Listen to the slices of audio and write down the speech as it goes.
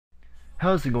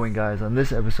How's it going, guys? On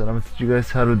this episode I'm going to teach you guys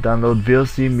how to download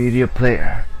VLC Media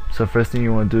Player. So first thing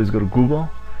you want to do is go to Google,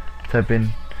 type in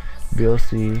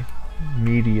VLC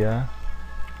Media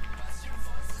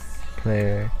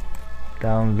Player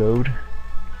download,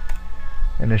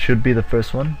 and it should be the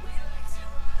first one.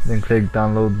 Then click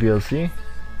download VLC.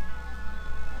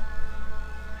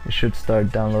 It should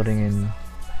start downloading in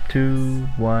 2,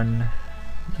 1.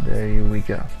 There we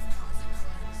go.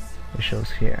 It shows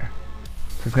here.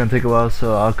 So it's gonna take a while,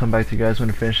 so I'll come back to you guys when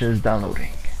it finishes downloading.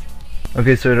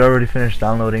 Okay, so it already finished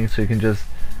downloading, so you can just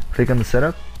click on the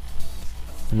setup,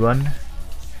 run,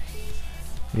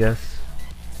 yes,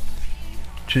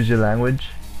 choose your language.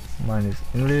 Mine is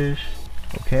English.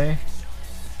 Okay,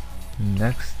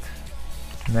 next,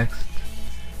 next,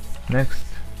 next,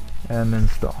 and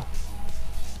install.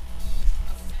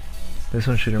 This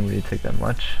one shouldn't really take that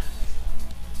much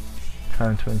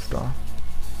time to install.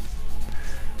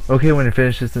 Okay, when it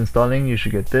finishes installing, you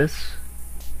should get this.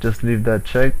 Just leave that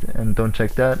checked and don't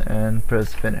check that, and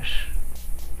press finish.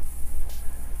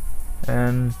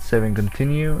 And save and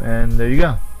continue, and there you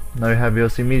go. Now you have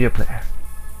VLC Media Player.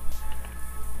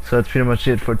 So that's pretty much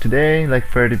it for today.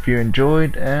 Like, if you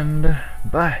enjoyed, and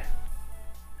bye.